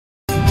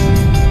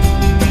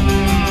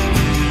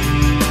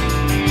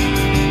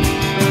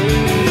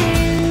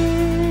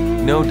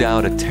no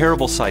doubt a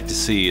terrible sight to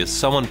see as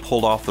someone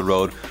pulled off the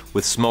road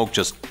with smoke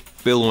just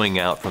billowing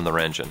out from their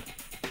engine.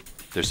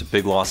 There's a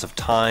big loss of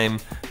time,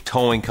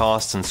 towing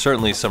costs, and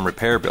certainly some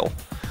repair bill.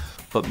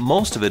 But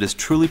most of it is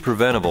truly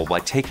preventable by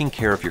taking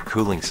care of your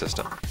cooling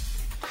system.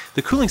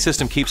 The cooling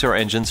system keeps our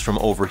engines from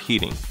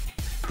overheating.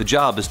 The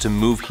job is to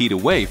move heat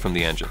away from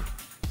the engine.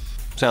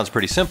 Sounds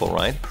pretty simple,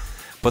 right?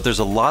 But there's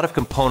a lot of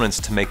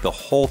components to make the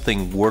whole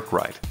thing work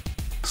right.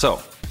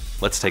 So,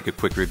 let's take a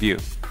quick review.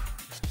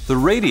 The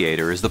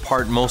radiator is the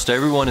part most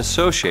everyone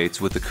associates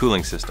with the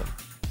cooling system.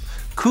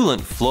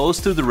 Coolant flows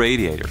through the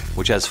radiator,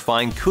 which has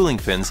fine cooling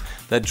fins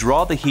that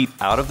draw the heat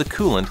out of the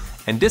coolant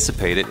and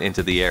dissipate it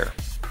into the air.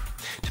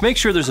 To make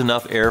sure there's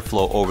enough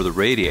airflow over the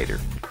radiator,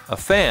 a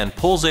fan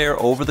pulls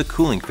air over the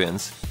cooling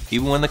fins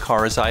even when the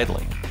car is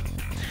idling.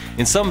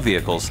 In some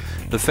vehicles,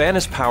 the fan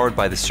is powered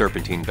by the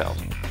serpentine belt.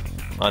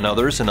 On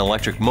others, an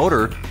electric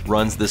motor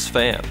runs this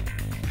fan.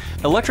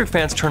 Electric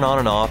fans turn on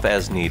and off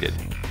as needed.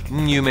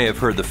 You may have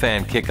heard the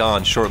fan kick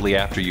on shortly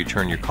after you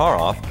turn your car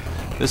off.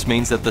 This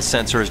means that the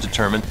sensor has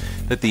determined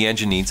that the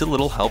engine needs a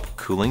little help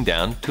cooling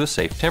down to a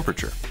safe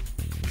temperature.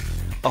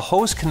 A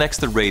hose connects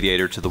the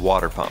radiator to the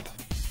water pump.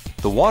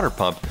 The water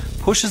pump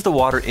pushes the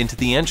water into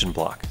the engine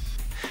block.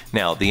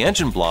 Now, the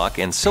engine block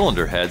and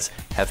cylinder heads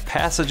have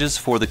passages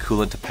for the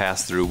coolant to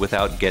pass through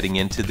without getting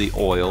into the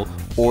oil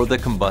or the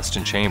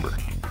combustion chamber.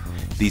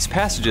 These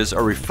passages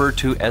are referred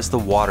to as the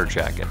water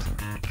jacket.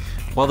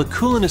 While the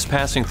coolant is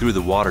passing through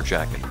the water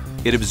jacket,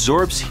 it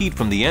absorbs heat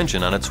from the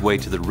engine on its way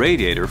to the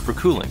radiator for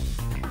cooling.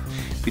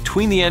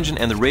 Between the engine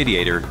and the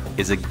radiator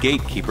is a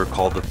gatekeeper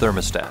called the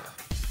thermostat.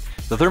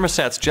 The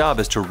thermostat's job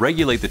is to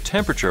regulate the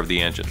temperature of the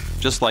engine,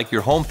 just like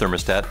your home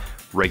thermostat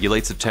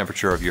regulates the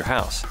temperature of your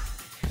house.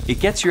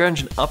 It gets your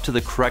engine up to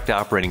the correct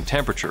operating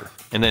temperature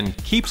and then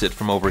keeps it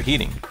from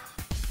overheating.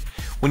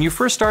 When you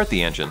first start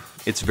the engine,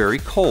 it's very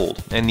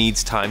cold and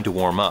needs time to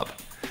warm up,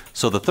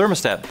 so the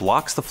thermostat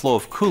blocks the flow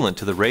of coolant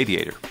to the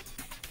radiator.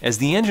 As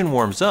the engine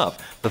warms up,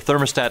 the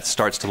thermostat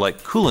starts to let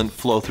coolant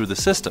flow through the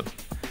system.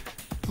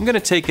 I'm going to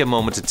take a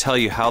moment to tell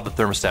you how the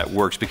thermostat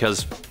works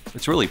because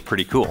it's really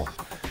pretty cool.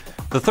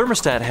 The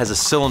thermostat has a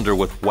cylinder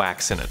with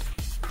wax in it.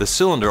 The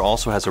cylinder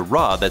also has a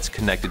rod that's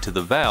connected to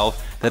the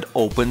valve that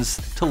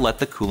opens to let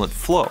the coolant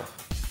flow.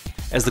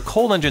 As the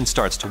cold engine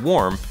starts to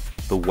warm,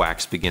 the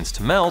wax begins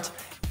to melt,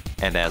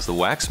 and as the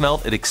wax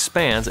melts, it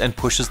expands and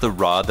pushes the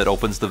rod that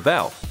opens the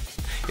valve.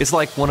 It's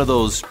like one of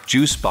those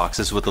juice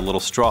boxes with a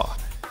little straw.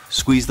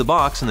 Squeeze the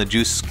box and the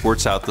juice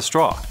squirts out the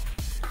straw.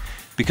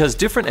 Because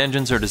different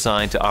engines are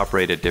designed to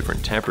operate at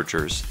different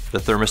temperatures, the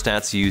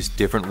thermostats use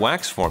different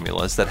wax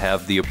formulas that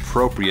have the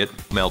appropriate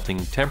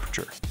melting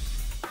temperature.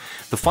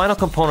 The final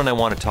component I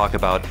want to talk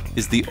about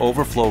is the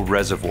overflow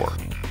reservoir.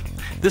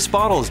 This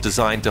bottle is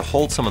designed to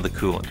hold some of the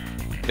coolant.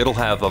 It'll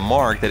have a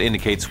mark that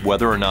indicates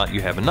whether or not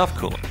you have enough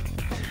coolant.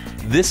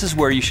 This is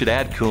where you should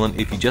add coolant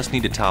if you just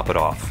need to top it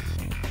off.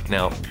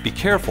 Now, be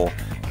careful,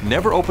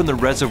 never open the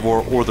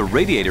reservoir or the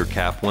radiator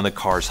cap when the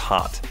car's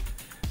hot.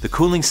 The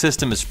cooling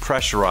system is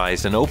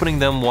pressurized, and opening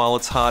them while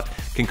it's hot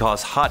can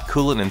cause hot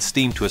coolant and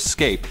steam to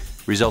escape,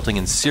 resulting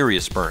in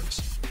serious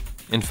burns.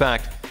 In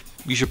fact,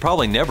 you should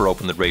probably never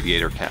open the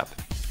radiator cap.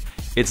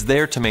 It's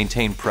there to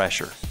maintain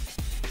pressure.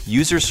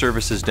 User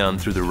service is done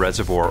through the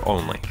reservoir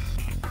only.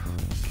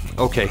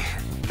 Okay,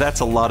 that's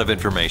a lot of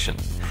information,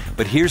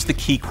 but here's the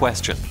key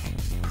question.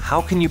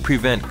 How can you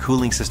prevent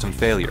cooling system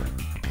failure?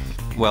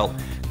 Well,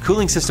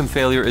 cooling system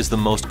failure is the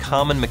most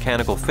common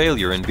mechanical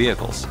failure in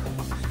vehicles.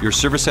 Your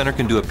service center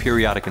can do a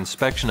periodic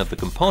inspection of the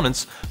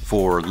components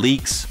for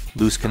leaks,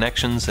 loose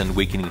connections, and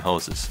weakening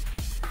hoses.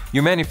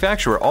 Your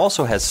manufacturer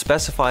also has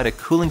specified a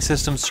cooling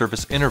system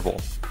service interval.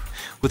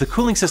 With a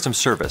cooling system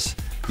service,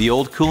 the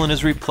old coolant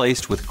is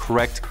replaced with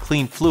correct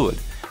clean fluid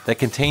that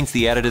contains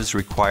the additives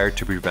required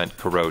to prevent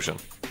corrosion.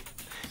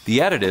 The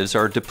additives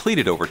are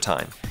depleted over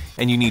time,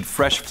 and you need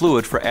fresh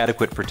fluid for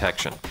adequate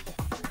protection.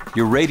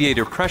 Your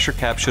radiator pressure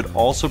cap should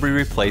also be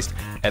replaced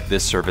at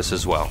this service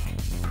as well.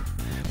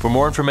 For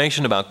more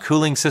information about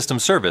cooling system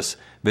service,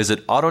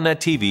 visit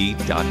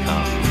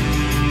AutoNetTV.com.